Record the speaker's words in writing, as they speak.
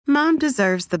Mom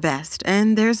deserves the best,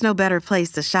 and there's no better place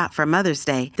to shop for Mother's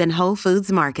Day than Whole Foods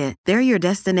Market. They're your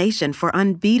destination for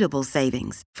unbeatable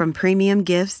savings, from premium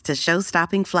gifts to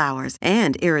show-stopping flowers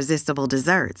and irresistible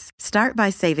desserts. Start by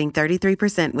saving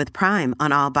 33% with Prime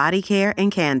on all body care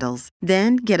and candles.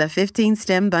 Then get a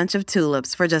 15-stem bunch of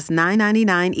tulips for just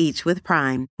 $9.99 each with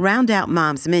Prime. Round out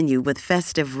Mom's menu with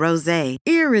festive rosé,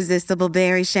 irresistible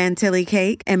berry chantilly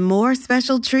cake, and more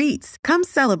special treats. Come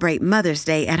celebrate Mother's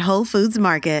Day at Whole Foods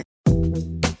Market.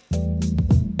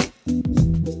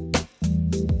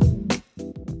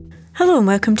 Hello and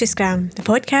welcome to Scram, the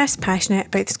podcast passionate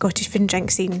about the Scottish food and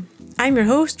drink scene. I'm your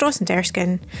host, Ross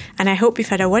Erskine, and I hope you've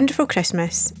had a wonderful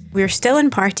Christmas. We're still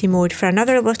in party mode for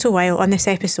another little while on this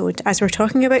episode as we're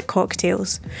talking about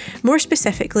cocktails. More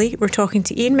specifically, we're talking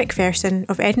to Iain McPherson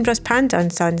of Edinburgh's Panda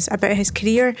 & Sons about his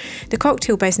career, the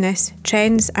cocktail business,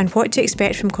 trends and what to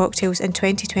expect from cocktails in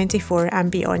 2024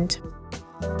 and beyond.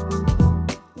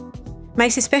 My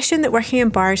suspicion that working in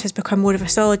bars has become more of a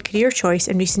solid career choice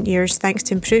in recent years thanks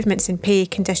to improvements in pay,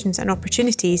 conditions and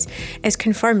opportunities is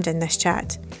confirmed in this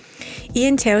chat.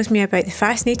 Iain tells me about the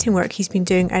fascinating work he's been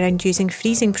doing around using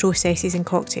freezing processes in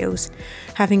cocktails,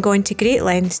 having gone to great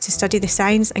lengths to study the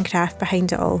science and craft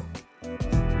behind it all.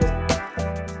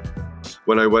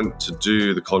 When I went to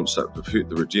do the concept of Hoot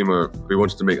the Redeemer, we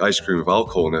wanted to make ice cream with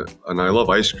alcohol in it. And I love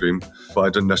ice cream, but I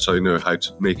didn't necessarily know how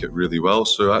to make it really well.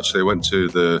 So actually I went to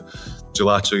the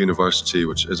Gelato University,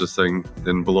 which is a thing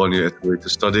in Bologna, Italy, to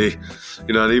study.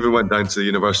 I even went down to the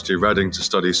University of Reading to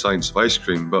study science of ice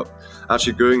cream. But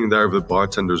actually going there with a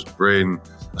bartender's brain,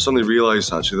 I suddenly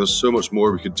realised actually there's so much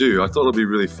more we could do. I thought it'd be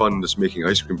really fun just making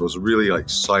ice cream, but it was really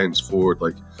science forward,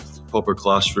 proper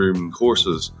classroom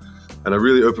courses. And I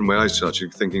really opened my eyes to actually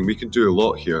thinking we could do a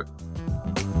lot here.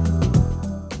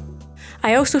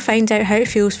 I also find out how it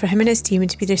feels for him and his team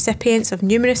to be the recipients of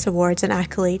numerous awards and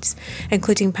accolades,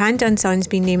 including Panda & Sons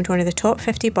being named one of the top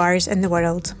 50 bars in the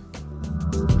world.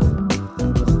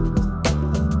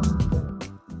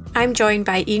 I'm joined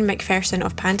by Iain McPherson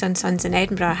of Panda & Sons in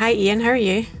Edinburgh. Hi Iain, how are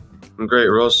you? I'm great,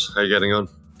 Ross. How are you getting on?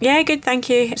 Yeah, good, thank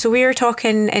you. So we were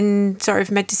talking in sort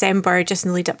of mid-December, just in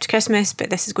the lead up to Christmas,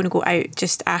 but this is going to go out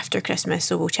just after Christmas,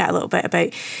 so we'll chat a little bit about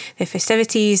the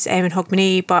festivities in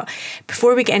Hogmanay. But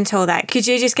before we get into all that, could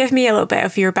you just give me a little bit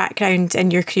of your background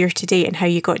and your career to date and how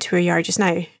you got to where you are just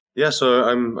now? Yeah, so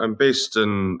I'm based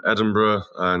in Edinburgh,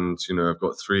 and I've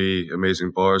got three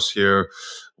amazing bars here.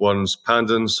 One's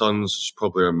Panda & Sons, which is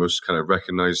probably our most kind of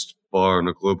recognised bar on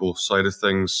a global side of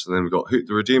things, and then we've got Hoot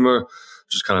the Redeemer,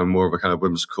 which is kind of more of a kind of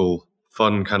whimsical,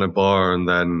 fun kind of bar. And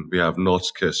then we have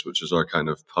Nauticus, which is our kind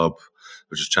of pub,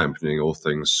 which is championing all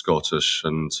things Scottish.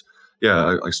 And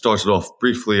yeah, I started off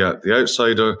briefly at The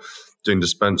Outsider, doing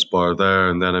dispense bar there.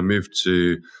 And then I moved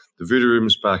to the Voodoo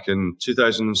Rooms back in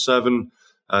 2007.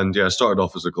 And yeah, I started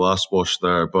off as a glass wash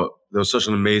there, but there was such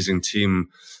an amazing team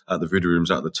at the Voodoo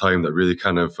Rooms at the time that really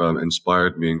kind of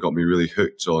inspired me and got me really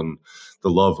hooked on the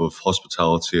love of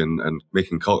hospitality and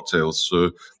making cocktails.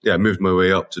 So yeah, I moved my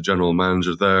way up to general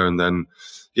manager there. And then,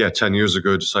 10 years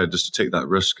ago, decided just to take that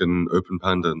risk and open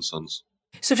Panda & Sons.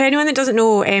 So for anyone that doesn't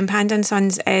know, Panda &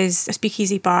 Sons is a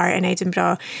speakeasy bar in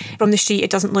Edinburgh. From the street,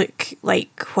 it doesn't look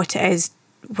like what it is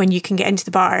when you can get into the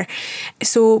bar.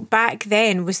 So back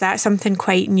then, was that something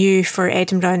quite new for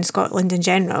Edinburgh and Scotland in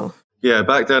general? Yeah,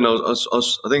 back then I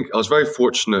think I was very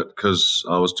fortunate because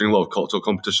I was doing a lot of cocktail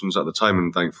competitions at the time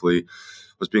and thankfully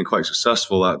was being quite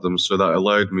successful at them. So that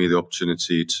allowed me the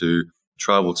opportunity to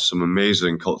travel to some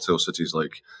amazing cocktail cities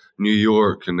like New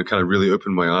York, and it kind of really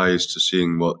opened my eyes to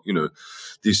seeing what,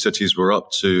 these cities were up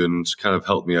to, and kind of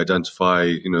helped me identify,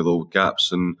 the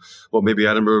gaps and what maybe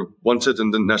Edinburgh wanted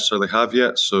and didn't necessarily have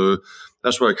yet. So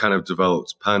that's where I kind of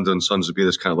developed Panda & Sons to be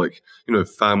this kind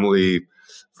of family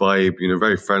vibe,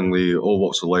 very friendly, all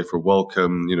walks of life are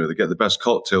welcome. They get the best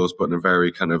cocktails, but in a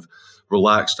very kind of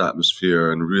relaxed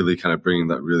atmosphere and really kind of bringing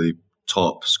that really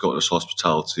top Scottish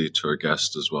hospitality to our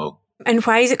guests as well. And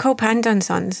why is it called Panda &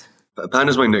 Sons?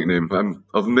 Panda's my nickname. I'm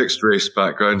of mixed race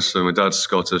background, so my dad's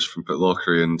Scottish from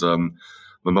Pitlochry and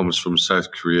my mum was from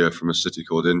South Korea, from a city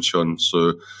called Incheon.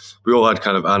 So we all had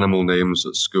kind of animal names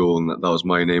at school, and that was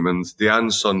my name. And the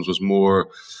 & Sons was more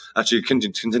actually a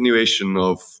continuation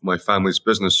of my family's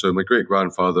business. So my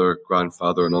great-grandfather,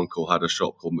 grandfather and uncle had a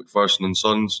shop called McPherson &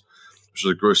 Sons, which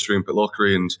was a grocery in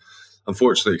Pitlochry, and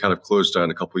unfortunately it kind of closed down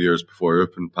a couple of years before I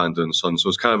opened Panda & Sons. So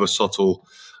it's kind of a subtle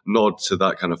nod to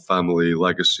that kind of family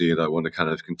legacy, and I want to kind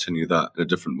of continue that in a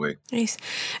different way. Nice.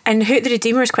 And Hoot the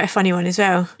Redeemer is quite a funny one as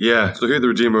well. Yeah, so Hoot the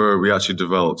Redeemer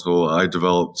I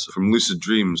developed from lucid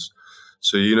dreams.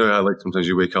 So how sometimes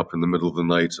you wake up in the middle of the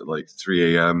night at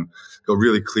 3 a.m., got a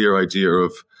really clear idea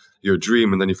of your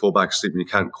dream and then you fall back asleep and you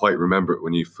can't quite remember it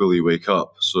when you fully wake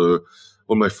up. So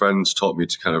one of my friends taught me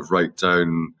to kind of write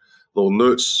down little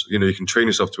notes. You can train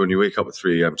yourself to, when you wake up at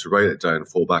 3 a.m. to write it down and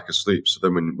fall back asleep. So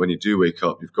then when you do wake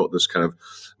up, you've got this kind of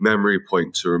memory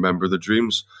point to remember the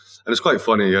dreams. And it's quite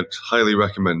funny. I'd highly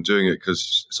recommend doing it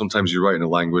because sometimes you write in a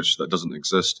language that doesn't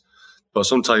exist, but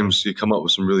sometimes you come up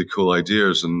with some really cool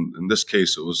ideas. And in this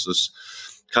case, it was this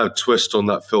kind of twist on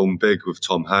that film Big with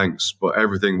Tom Hanks, but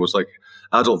everything was like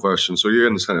adult version. So you're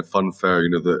in this kind of fun fair,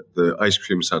 the ice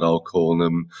creams had alcohol in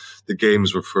them, the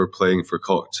games were for playing for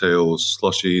cocktails,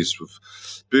 slushies with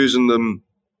booze in them.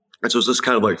 And so it was this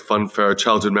kind of like fun fair,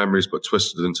 childhood memories, but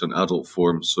twisted into an adult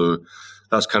form. So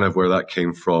that's kind of where that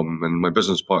came from. And my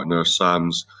business partner,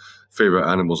 Sam's favorite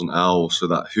animal's an owl. So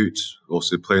that hoot,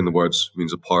 also playing the words,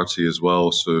 means a party as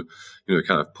well. So,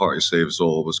 kind of party saves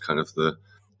all was kind of the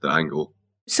angle.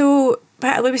 So,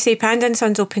 like we say, Panda and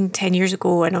Sons opened 10 years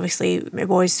ago, and obviously it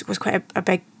was quite a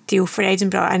big deal for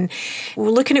Edinburgh. And we're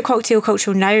looking at cocktail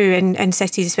culture now in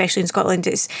cities, especially in Scotland.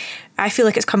 I feel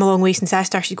like it's come a long way since I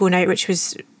started going out, which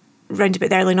was round about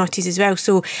the early noughties as well.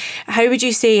 So how would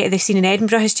you say the scene in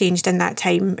Edinburgh has changed in that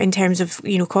time in terms of,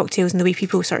 cocktails and the way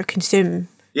people sort of consume?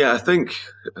 Yeah, I think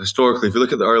historically, if you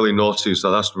look at the early noughties,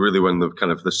 that's really when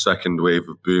the second wave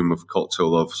of boom of cocktail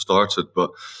love started.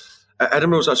 But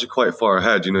Edinburgh was actually quite far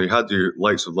ahead. You had your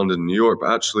likes of London and New York,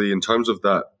 but actually in terms of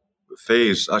that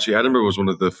phase, actually Edinburgh was one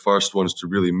of the first ones to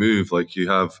really move. Like you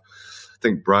have, I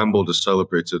think Bramble just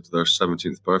celebrated their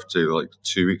 17th birthday like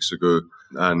 2 weeks ago.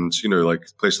 And, like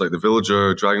places like the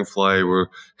Villager, Dragonfly were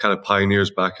kind of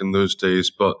pioneers back in those days.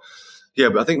 But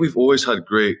I think we've always had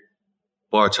great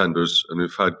bartenders and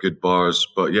we've had good bars.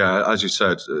 But yeah, as you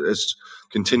said, it's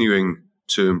continuing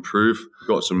to improve. We've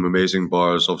got some amazing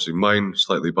bars, obviously mine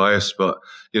slightly biased, but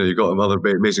you've got other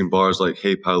amazing bars like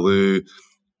Hey Palu,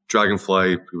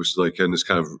 Dragonfly, which is like in this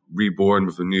kind of reborn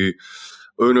with the new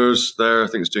owners there. I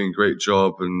think it's doing a great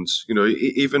job. And,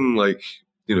 even like,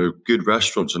 good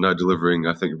restaurants are now delivering,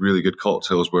 I think, really good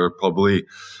cocktails where probably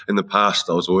in the past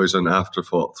that was always an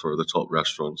afterthought for the top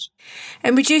restaurants.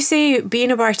 And would you say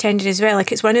being a bartender as well, like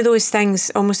it's one of those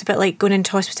things almost a bit like going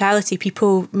into hospitality,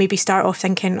 people maybe start off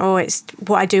thinking, oh, it's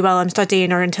what I do while I'm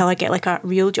studying or until I get like a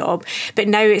real job. But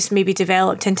now it's maybe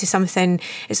developed into something,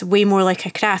 it's way more like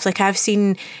a craft. Like I've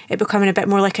seen it becoming a bit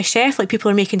more like a chef, like people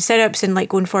are making syrups and like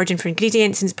going foraging for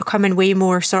ingredients, and it's becoming way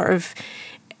more sort of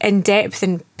in depth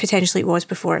than potentially it was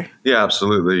before. Yeah,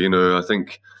 absolutely. I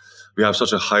think we have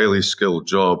such a highly skilled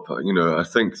job. I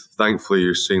think thankfully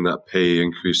you're seeing that pay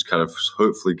increase kind of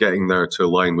hopefully getting there to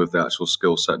align with the actual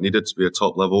skill set needed to be a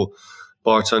top level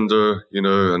bartender,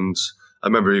 and I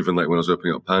remember even like when I was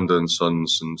opening up Panda and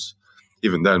Sons, and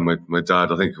even then my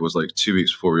dad, I think it was like 2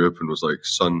 weeks before we opened, was like,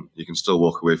 son, you can still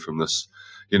walk away from this.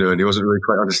 And he wasn't really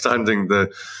quite understanding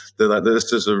that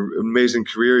this is an amazing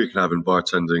career you can have in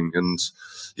bartending. And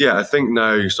yeah, I think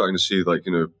now you're starting to see like,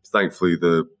 thankfully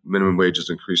the minimum wage is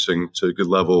increasing to a good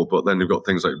level, but then you've got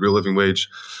things like real living wage.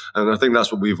 And I think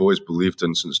that's what we've always believed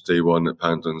in since day one at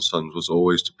Panda and Sons, was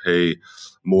always to pay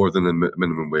more than the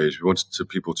minimum wage. We wanted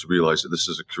people to realize that this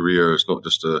is a career. It's not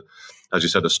just as you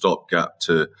said, a stopgap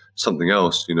to something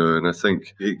else, and I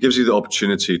think it gives you the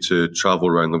opportunity to travel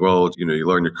around the world. You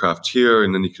learn your craft here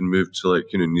and then you can move to like,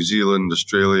 New Zealand,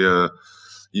 Australia,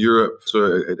 Europe. So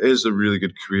it is a really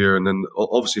good career. And then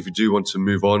obviously if you do want to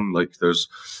move on, like there's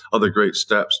other great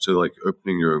steps to like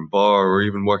opening your own bar or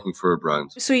even working for a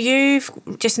brand. So you've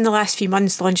just in the last few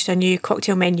months launched a new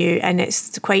cocktail menu and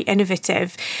it's quite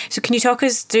innovative. So can you talk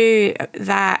us through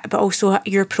that, but also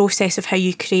your process of how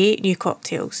you create new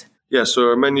cocktails? Yeah, so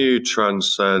our menu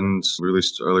transcends,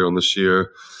 released earlier on this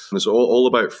year, and it's all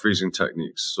about freezing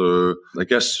techniques. So I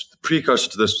guess the precursor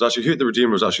to this was actually Hoot the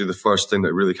Redeemer was actually the first thing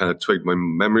that really kind of twigged my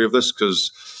memory of this,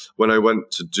 because when I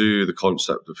went to do the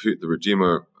concept of Hoot the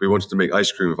Redeemer, we wanted to make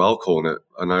ice cream with alcohol in it.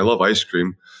 And I love ice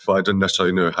cream, but I didn't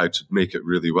necessarily know how to make it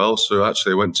really well. So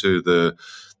actually I went to the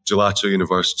Gelato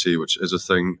University, which is a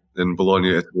thing in Bologna,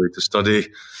 Italy, to study.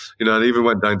 I even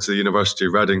went down to the University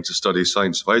of Reading to study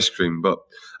science of ice cream. But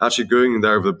actually going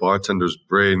there with a bartender's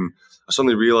brain, I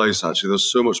suddenly realized actually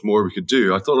there's so much more we could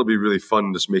do. I thought it'd be really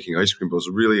fun just making ice cream, but it was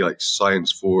really like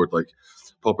science forward, like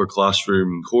proper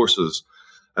classroom courses.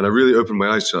 And I really opened my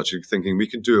eyes to actually thinking we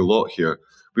could do a lot here.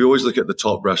 We always look at the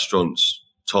top restaurants,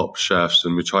 top chefs,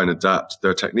 and we try and adapt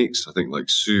their techniques. I think like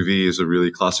sous vide is a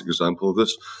really classic example of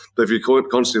this. But if you're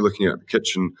constantly looking at the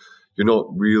kitchen, you're not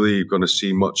really going to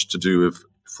see much to do with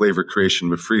flavor creation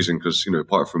with freezing, because,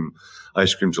 apart from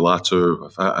ice cream, gelato,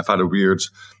 I've had a weird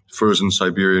frozen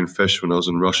Siberian fish when I was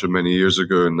in Russia many years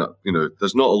ago, and that,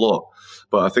 there's not a lot.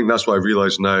 But I think that's what I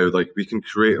realize now, like we can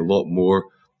create a lot more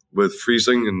with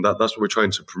freezing, and that's what we're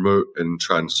trying to promote in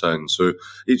Transcend. So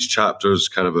each chapter is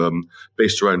kind of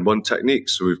based around one technique.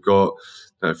 So we've got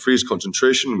freeze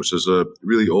concentration, which is a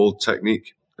really old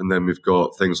technique, and then we've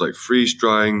got things like freeze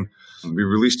drying. We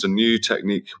released a new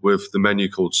technique with the menu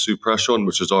called suppression,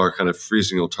 which is our kind of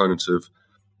freezing alternative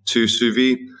to sous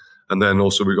vide. And then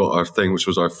also we got our thing, which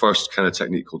was our first kind of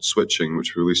technique called switching,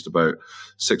 which we released about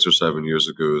 6 or 7 years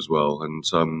ago as well.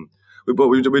 And but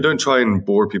we don't try and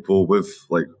bore people with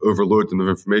like overload them of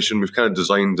information. We've kind of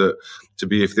designed it to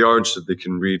be, if they are interested, they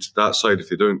can read that side. If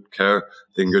they don't care,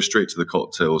 they can go straight to the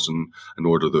cocktails and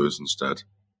order those instead.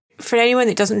 For anyone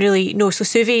that doesn't really know, so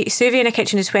sous vide in a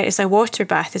kitchen is wet. It's a water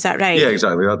bath, is that right? Yeah,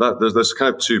 exactly. There's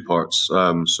kind of two parts.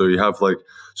 So you have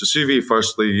sous vide,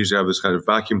 firstly, you usually have this kind of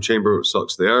vacuum chamber which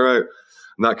sucks the air out,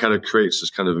 and that kind of creates this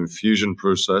kind of infusion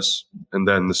process. And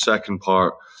then the second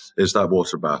part is that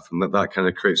water bath, and that kind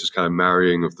of creates this kind of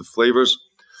marrying of the flavors.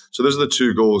 So those are the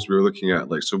two goals we were looking at.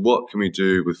 Like, so what can we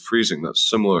do with freezing that's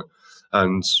similar?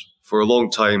 And for a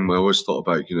long time, I always thought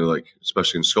about,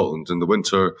 especially in Scotland, in the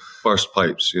winter, burst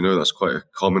pipes, that's quite a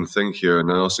common thing here.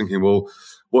 And I was thinking, well,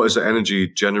 what is the energy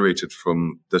generated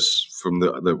from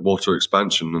the water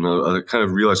expansion? And I kind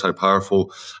of realized how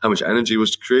much energy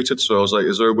was created. So I was like,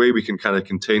 is there a way we can kind of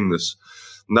contain this?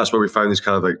 And that's where we found these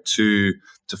kind of like 2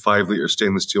 to 5 liter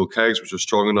stainless steel kegs, which are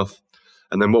strong enough.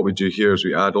 And then what we do here is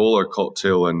we add all our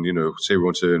cocktail and, say we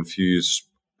want to infuse,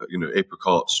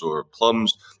 apricots or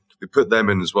plums. We put them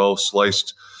in as well,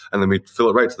 sliced, and then we fill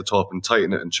it right to the top and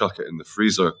tighten it and chuck it in the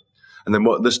freezer. And then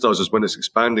what this does is when it's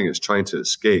expanding, it's trying to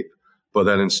escape, but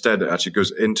then instead it actually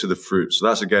goes into the fruit. So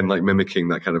that's again like mimicking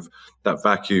that kind of that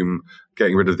vacuum,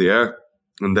 getting rid of the air.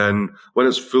 And then when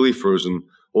it's fully frozen,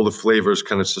 all the flavors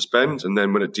kind of suspend, and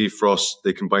then when it defrosts,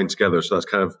 they combine together. So that's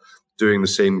kind of doing the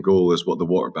same goal as what the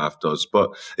water bath does.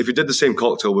 But if you did the same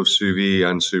cocktail with sous vide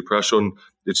and suppression,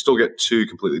 you'd still get two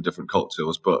completely different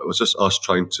cocktails. But it was just us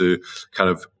trying to kind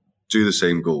of do the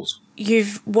same goals.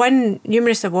 You've won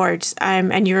numerous awards,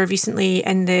 and you were recently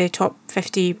in the top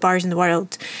 50 bars in the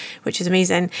world, which is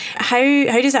amazing. How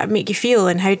does that make you feel,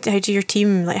 and how do your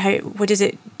team, what does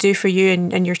it do for you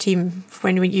and your team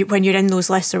when you're in those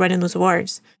lists or winning those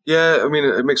awards? Yeah, I mean,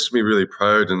 it makes me really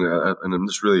proud, and I'm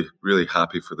just really, really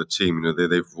happy for the team.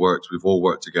 We've all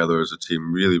worked together as a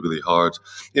team really, really hard.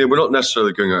 We're not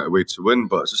necessarily going out of our way to win,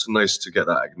 but it's just nice to get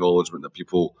that acknowledgement that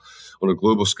people on a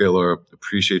global scale are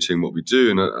appreciating what we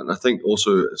do. And I think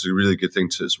also it's a really good thing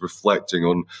it's reflecting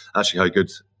on actually how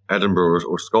good Edinburgh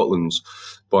or Scotland's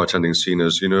bartending scene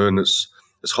is, and it's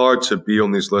hard to be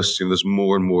on these lists. There's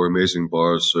more and more amazing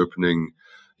bars opening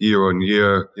year on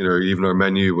year. Even our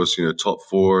menu was, top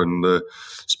 4 in the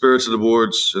Spirited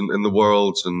Awards in the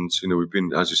world. And, we've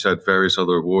been, as you said, various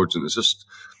other awards. And it's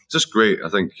just great, I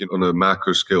think, on a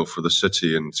macro scale for the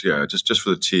city. And yeah, just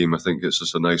for the team, I think it's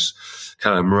just a nice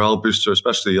kind of morale booster,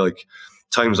 especially like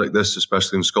times like this,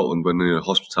 especially in Scotland when,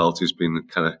 hospitality has been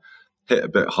kind of hit a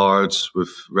bit hard with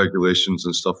regulations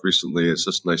and stuff recently. It's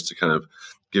just nice to kind of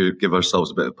give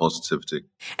ourselves a bit of positivity.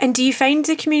 And do you find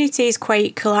the community is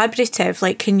quite collaborative?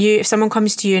 Like, if someone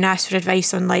comes to you and asks for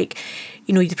advice on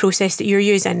the process that you're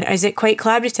using, is it quite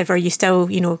collaborative, or are you still,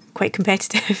 quite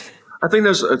competitive? I think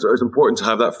it's important to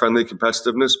have that friendly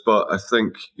competitiveness, but I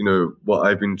think, what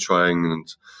I've been trying and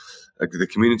the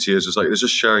community is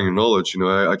just sharing your knowledge.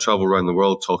 I travel around the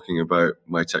world talking about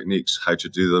my techniques, how to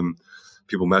do them.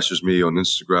 People message me on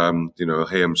Instagram,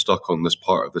 hey, I'm stuck on this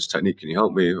part of this technique. Can you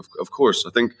help me? Of course. I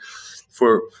think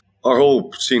for our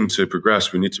whole scene to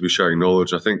progress, we need to be sharing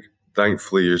knowledge. I think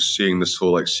thankfully you're seeing this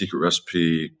whole secret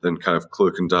recipe, then kind of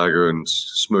cloak and dagger and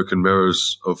smoke and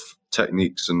mirrors of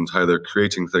techniques and how they're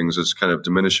creating things is kind of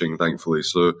diminishing, thankfully.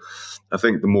 So I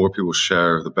think the more people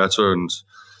share, the better. And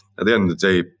at the end of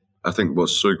the day, I think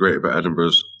what's so great about Edinburgh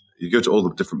is you go to all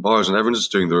the different bars and everyone's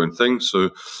just doing their own thing. So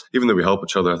even though we help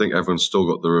each other, I think everyone's still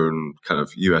got their own kind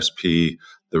of USP,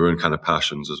 their own kind of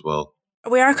passions as well.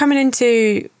 We are coming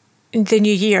into the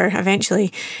new year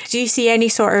eventually. Do you see any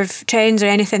sort of trends or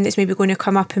anything that's maybe going to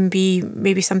come up and be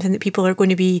maybe something that people are going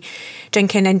to be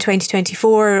drinking in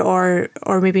 2024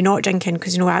 or maybe not drinking,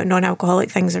 because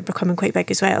non-alcoholic things are becoming quite big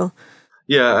as well?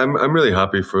 Yeah, I'm really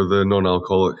happy for the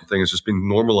non-alcoholic thing. It's just been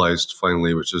normalized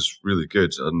finally, which is really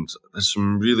good. And there's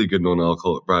some really good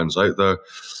non-alcoholic brands out there.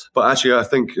 But actually, I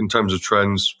think in terms of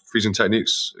trends, freezing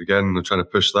techniques, again, they're trying to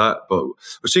push that. But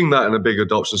we're seeing that in a big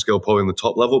adoption scale, probably in the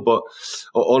top level. But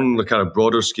on the kind of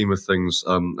broader scheme of things,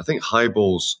 I think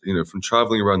highballs, from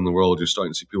traveling around the world, you're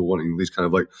starting to see people wanting these kind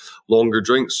of like longer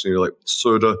drinks, like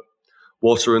soda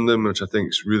water in them, which I think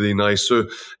is really nice. So,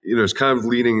 it's kind of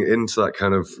leaning into that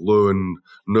kind of low and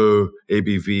no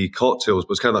ABV cocktails,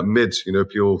 but it's kind of that mid,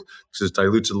 because it's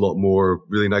diluted a lot more,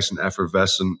 really nice and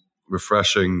effervescent,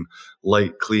 refreshing,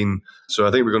 light, clean. So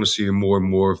I think we're going to see more and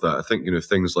more of that. I think,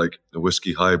 things like a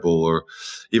whiskey highball or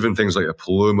even things like a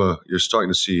Paloma, you're starting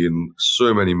to see in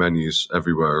so many menus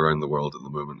everywhere around the world at the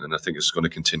moment. And I think it's going to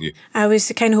continue. I was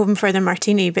kind of hoping for the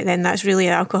martini, but then that's really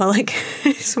alcoholic.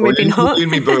 So maybe not. You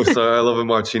and me both. I love a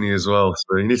martini as well.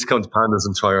 So you need to come to Panda's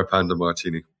and try our Panda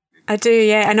martini. I do,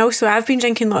 yeah. And also I've been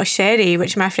drinking a lot of sherry,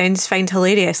 which my friends find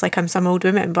hilarious, like I'm some old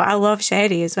woman, but I love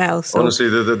sherry as well. So. Honestly,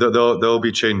 they'll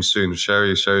be changed soon.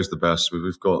 Sherry's the best.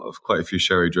 We've got quite a few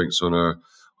sherry drinks on our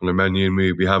menu,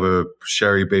 and we have a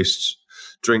sherry-based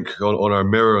drink on our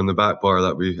mirror on the back bar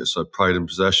it's a pride and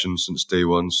possession since day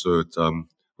one. So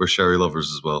we're sherry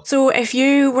lovers as well. So if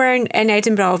you were in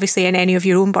Edinburgh, obviously in any of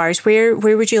your own bars, where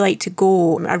would you like to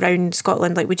go around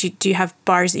Scotland? Like, do you have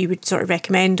bars that you would sort of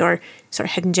recommend, or sort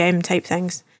of hidden gem type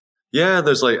things? Yeah,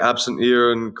 there's like Absent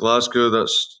Ear in Glasgow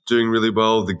that's doing really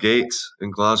well. The Gate in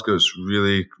Glasgow is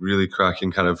really, really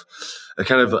cracking. I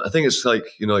think it's like,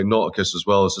 like Nauticus as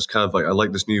well. It's just kind of like, I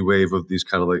like this new wave of these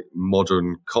kind of like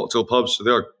modern cocktail pubs. So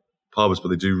they are pubs, but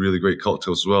they do really great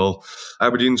cocktails as well.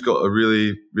 Aberdeen's got a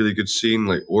really, really good scene,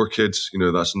 like Orchid.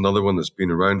 That's another one that's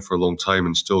been around for a long time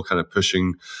and still kind of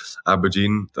pushing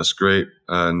Aberdeen. That's great.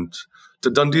 And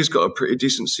Dundee's got a pretty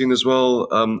decent scene as well.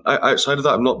 Outside of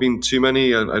that, I've not been too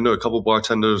many. I know a couple of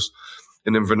bartenders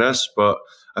in Inverness, but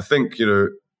I think,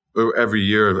 every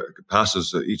year that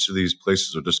passes, that each of these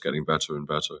places are just getting better and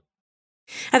better.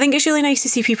 I think it's really nice to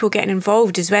see people getting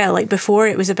involved as well. Like before,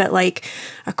 it was a bit like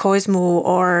a Cosmo,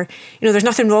 or, there's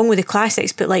nothing wrong with the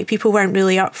classics, but like people weren't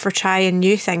really up for trying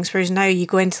new things. Whereas now you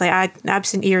go into like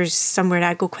Absent Ears, somewhere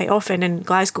I go quite often in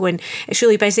Glasgow, and it's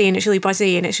really busy and it's really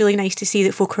buzzy, and it's really nice to see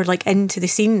that folk are like into the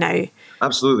scene now.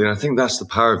 Absolutely. And I think that's the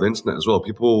power of the internet as well.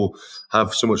 People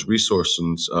have so much resource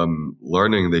and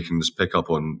learning they can just pick up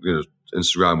on,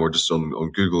 Instagram or just on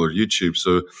Google or YouTube.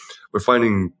 So we're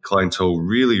finding clientele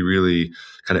really, really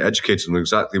kind of educated on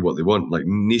exactly what they want, like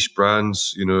niche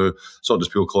brands, it's not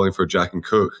just people calling for a Jack and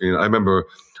Coke. I remember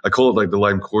I call it like the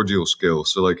lime cordial scale.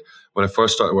 So like when I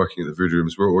first started working at the Voodoo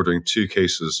Rooms, we were ordering 2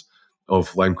 cases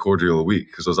of lime cordial a week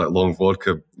because there's that long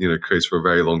vodka, craze for a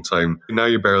very long time. Now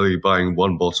you're barely buying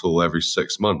 1 bottle every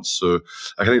 6 months. So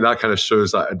I think that kind of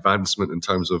shows that advancement in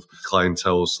terms of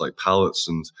clientele's like palates.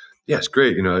 And yeah, it's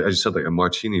great. As you said, like a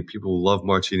martini, people love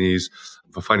martinis.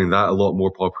 We're finding that a lot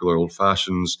more popular. Old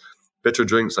fashions, bitter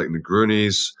drinks like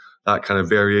Negronis, that kind of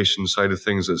variation side of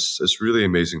things. It's really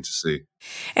amazing to see.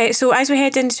 So as we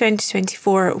head into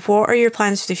 2024, what are your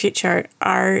plans for the future?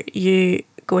 Are you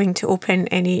going to open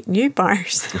any new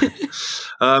bars?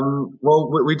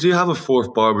 Well, we do have a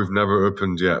 4th bar we've never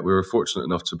opened yet. We were fortunate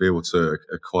enough to be able to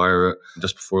acquire it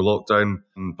just before lockdown.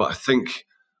 But I think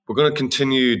we're going to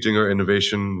continue doing our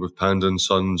innovation with Panda and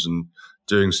Sons and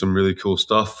doing some really cool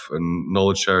stuff and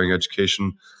knowledge sharing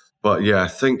education. But yeah, I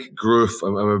think growth,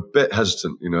 I'm a bit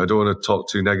hesitant. I don't want to talk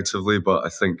too negatively, but I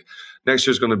think next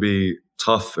year's going to be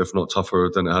tough, if not tougher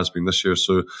than it has been this year.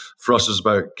 So for us, it's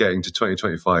about getting to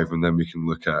 2025, and then we can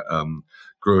look at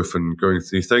growth and going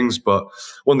through things. But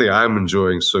one thing I am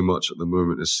enjoying so much at the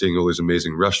moment is seeing all these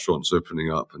amazing restaurants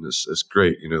opening up, and it's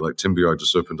great. Like Timbyard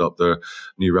just opened up their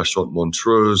new restaurant in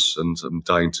Montrose, and I'm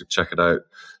dying to check it out.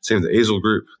 Same with the Azel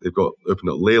Group; they've got opened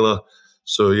up Layla.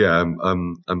 So yeah,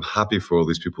 I'm happy for all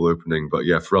these people opening. But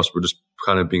yeah, for us, we're just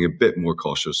kind of being a bit more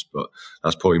cautious. But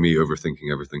that's probably me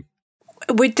overthinking everything.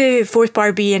 Would the 4th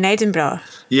bar be in Edinburgh?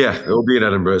 Yeah, it'll be in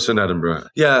Edinburgh. It's in Edinburgh.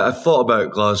 Yeah, I thought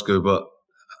about Glasgow, but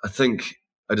I think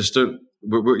I just don't.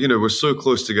 We're so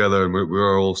close together, and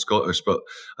we're all Scottish, but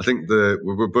I think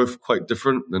we're both quite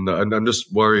different, and I'm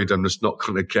just worried I'm just not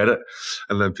going to get it,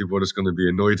 and then people are just going to be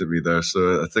annoyed at me there.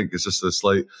 So I think it's just a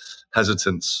slight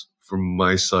hesitance from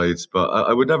my side, but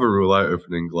I would never rule out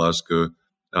opening Glasgow.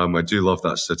 I do love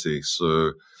that city,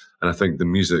 so. And I think the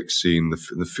music scene, the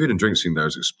food and drink scene there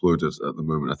has exploded at the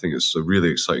moment. I think it's a really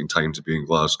exciting time to be in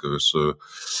Glasgow. So,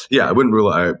 yeah, I wouldn't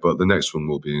rule it out, but the next one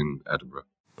will be in Edinburgh.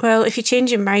 Well, if you change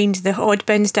your mind, the Odd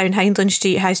Bins down Hindland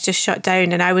Street has just shut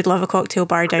down, and I would love a cocktail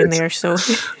bar down there. So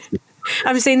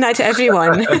I'm saying that to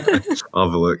everyone. I'll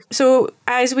have a look. So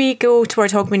as we go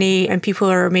towards Hogmanay and people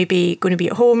are maybe going to be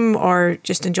at home or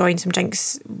just enjoying some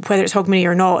drinks, whether it's Hogmanay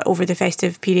or not, over the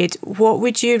festive period, what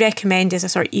would you recommend as a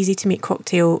sort of easy to make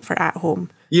cocktail for at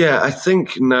home? Yeah, I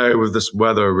think now with this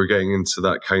weather, we're getting into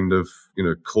that kind of,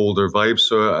 colder vibe.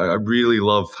 So I really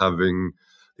love having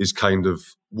these kind of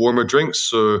warmer drinks.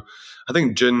 So I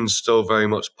think gin's still very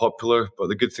much popular, but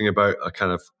the good thing about a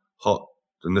kind of hot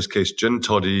in this case, gin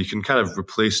toddy, you can kind of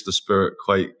replace the spirit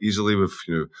quite easily with,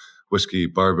 whiskey,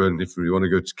 bourbon, if you want to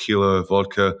go tequila,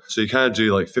 vodka. So you kind of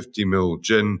do like 50 mil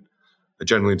gin. I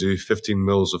generally do 15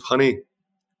 mils of honey,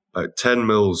 about 10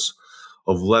 mils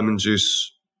of lemon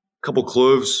juice, a couple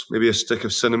cloves, maybe a stick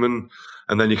of cinnamon,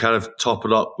 and then you kind of top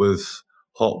it up with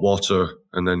hot water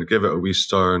and then give it a wee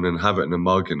stir and then have it in a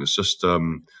mug. And it's just a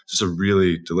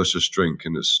really delicious drink.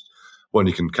 And it's one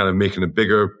you can kind of make in a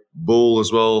bigger bowl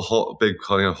as well, big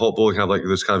kind of hot bowl. You can have like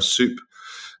this kind of soup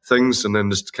things and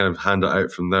then just kind of hand it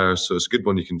out from there. So it's a good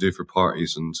one you can do for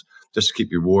parties and just to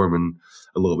keep you warm and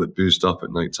a little bit boozed up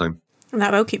at night time. And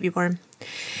that will keep you warm.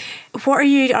 What are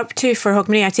you up to for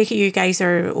Hogmanay? I take it you guys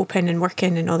are open and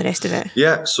working and all the rest of it.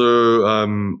 Yeah, so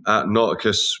at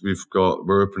Nauticus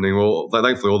we're opening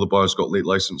thankfully all the bars got late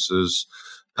licenses.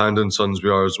 Panda and Sons we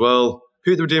are as well.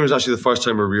 Hoot the Redeemer is actually the first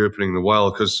time we're reopening in a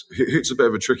while because Hoot's a bit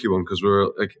of a tricky one because we're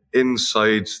like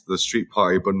inside the street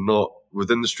party but not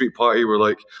within the street party. We're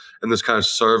like in this kind of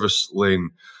service lane,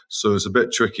 so it's a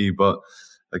bit tricky. But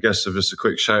I guess if just a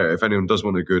quick shout out, if anyone does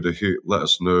want to go to Hoot, let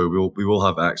us know. We will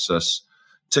have access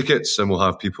tickets and we'll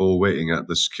have people waiting at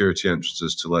the security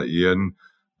entrances to let you in.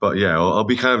 But yeah, I'll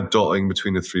be kind of dotting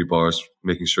between the three bars,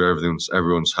 making sure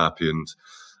everyone's happy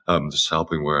and just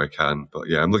helping where I can. But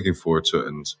yeah, I'm looking forward to it,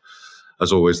 and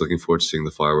as always, looking forward to seeing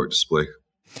the firework display.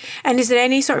 And is there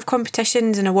any sort of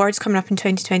competitions and awards coming up in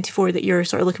 2024 that you're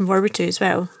sort of looking forward to as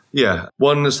well? Yeah,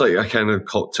 one is like a kind of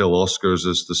cocktail Oscars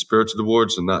is the Spirited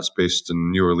Awards, and that's based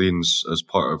in New Orleans as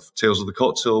part of Tales of the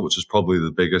Cocktail, which is probably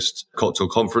the biggest cocktail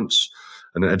conference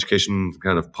and an education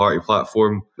kind of party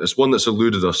platform. It's one that's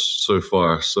eluded us so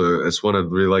far. So it's one I'd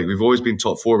really like. We've always been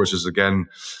top four, which is, again,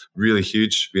 really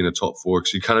huge, being a top four.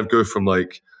 Because you kind of go from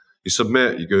like, you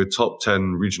submit, you go top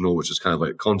 10 regional, which is kind of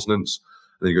like continents,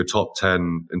 and then you go top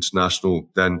 10 international,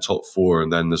 then top four,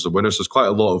 and then there's a winner. So there's quite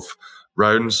a lot of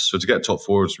rounds. So to get top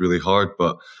four is really hard,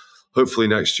 but hopefully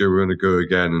next year we're going to go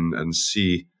again and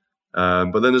see.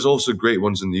 But then there's also great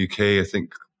ones in the UK. I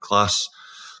think Class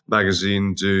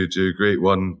magazine do a great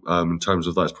one in terms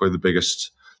of that's probably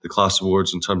the Class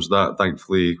Awards in terms of that.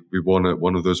 Thankfully, we won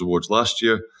one of those awards last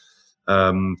year.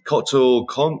 Cocktail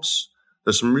comps,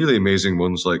 there's some really amazing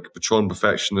ones like Patron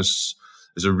Perfectionists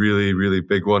is a really, really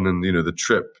big one. And, the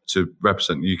trip to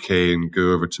represent UK and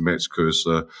go over to Mexico is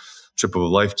a trip of a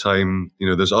lifetime.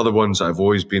 There's other ones that have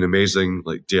always been amazing,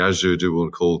 like Diageo do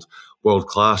one called World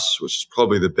Class, which is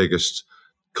probably the biggest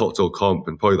cocktail comp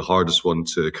and probably the hardest one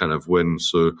to kind of win.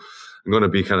 So I'm going to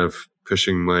be kind of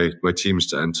pushing my teams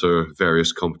to enter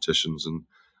various competitions and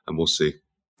we'll see.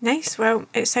 Nice. Well,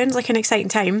 it sounds like an exciting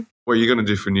time. What are you going to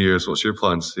do for New Year's? What's your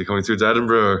plans? Are you coming through to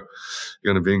Edinburgh or are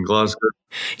you going to be in Glasgow?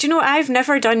 Do you know, I've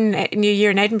never done New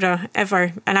Year in Edinburgh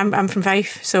ever, and I'm from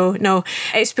Fife, so no.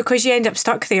 It's because you end up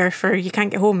stuck there you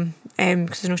can't get home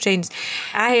because there's no trains.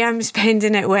 I am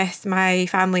spending it with my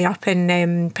family up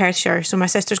in Perthshire. So my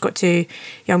sister's got two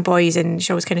young boys and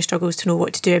she always kind of struggles to know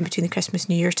what to do in between the Christmas and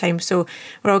New Year time. So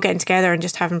we're all getting together and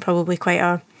just having probably quite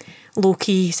a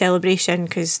low-key celebration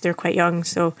because they're quite young.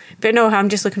 So, but no, I'm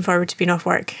just looking forward to being off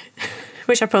work,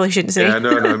 which I probably shouldn't say. Yeah,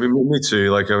 no. I mean, me too.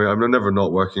 Like, I'm never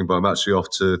not working, but I'm actually off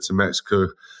to Mexico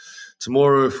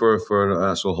tomorrow for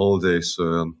an actual holiday. So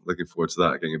I'm looking forward to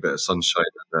that, getting a bit of sunshine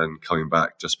and then coming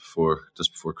back just before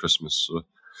Christmas. So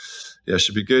yeah, it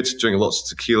should be good. Drinking lots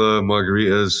of tequila,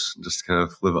 margaritas, just kind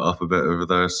of live it up a bit over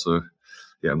there. So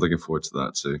yeah, I'm looking forward to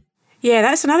that too. Yeah,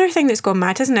 that's another thing that's gone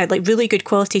mad, isn't it? Like really good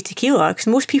quality tequila, because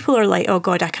most people are like, oh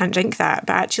God, I can't drink that.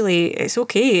 But actually, it's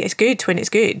okay. It's good when it's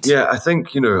good. Yeah, I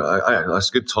think, that's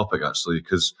a good topic actually,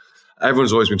 because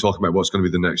everyone's always been talking about what's going to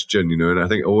be the next gin, and I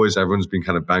think always everyone's been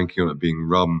kind of banking on it being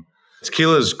rum.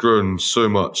 Tequila's grown so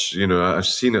much, I've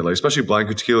seen it, like especially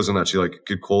Blanco tequilas and actually like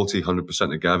good quality,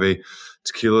 100% agave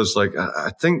tequilas. Like I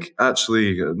think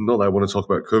actually, not that I want to talk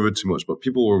about COVID too much, but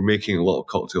people were making a lot of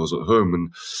cocktails at home.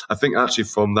 And I think actually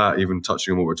from that, even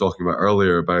touching on what we were talking about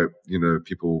earlier about,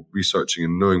 people researching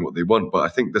and knowing what they want. But I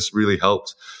think this really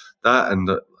helped that.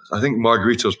 And I think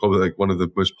margarita was probably like one of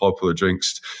the most popular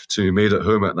drinks to be made at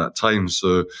home at that time.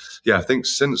 So yeah, I think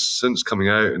since coming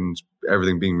out and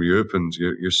everything being reopened,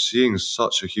 you're seeing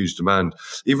such a huge demand.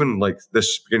 Even like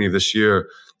this beginning of this year,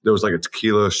 there was like a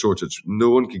tequila shortage. No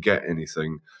one could get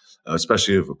anything,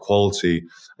 especially of quality.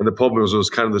 And the problem was it was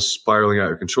kind of this spiraling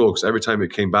out of control because every time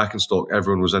it came back in stock,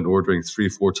 everyone was then ordering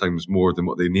 3-4 times more than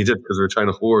what they needed because they were trying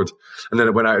to hoard. And then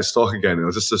it went out of stock again. It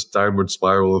was just this downward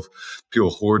spiral of people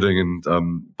hoarding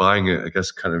and buying it, I guess,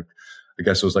 kind of I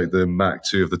guess it was like the Mach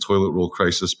 2 of the toilet roll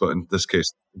crisis, but in this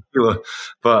case, tequila.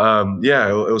 But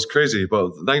it was crazy.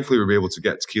 But thankfully, we were able to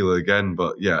get tequila again.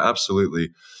 But yeah,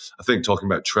 absolutely. I think talking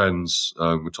about trends,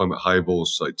 we're talking about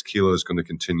highballs. Like tequila is going to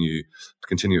continue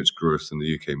its growth in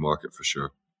the UK market for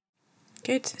sure.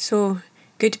 Good. So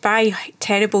goodbye,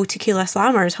 terrible tequila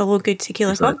slammers. Hello, good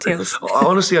tequila cocktails.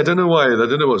 Honestly, I don't know why. I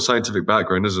don't know what scientific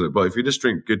background is it, but if you just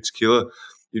drink good tequila,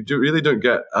 you really don't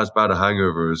get as bad a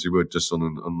hangover as you would just on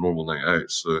a normal night out.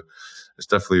 So it's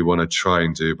definitely one I try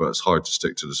and do, but it's hard to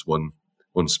stick to this one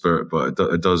spirit, but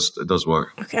it does work.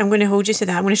 Okay, I'm going to hold you to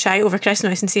that. I'm going to try it over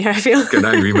Christmas and see how I feel. Get an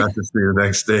angry message to you the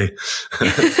next day.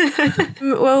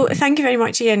 Well, thank you very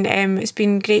much, Iain. It's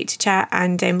been great to chat,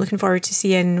 and I'm looking forward to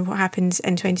seeing what happens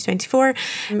in 2024.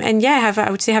 And yeah,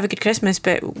 I would say have a good Christmas,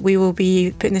 but we will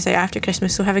be putting this out after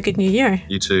Christmas, so have a good New Year.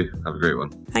 You too. Have a great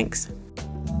one. Thanks.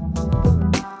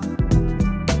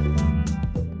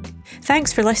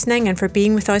 Thanks for listening and for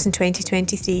being with us in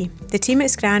 2023. The team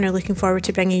at Scran are looking forward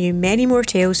to bringing you many more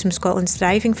tales from Scotland's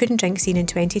thriving food and drink scene in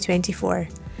 2024.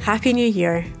 Happy New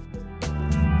Year!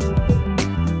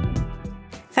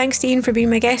 Thanks to Iain for being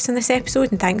my guest on this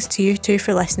episode, and thanks to you too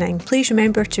for listening. Please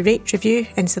remember to rate, review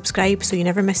and subscribe so you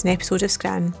never miss an episode of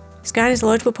Scran. Scran is a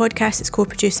Laudable podcast that's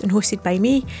co-produced and hosted by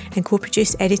me, and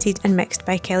co-produced, edited and mixed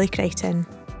by Kelly Crichton.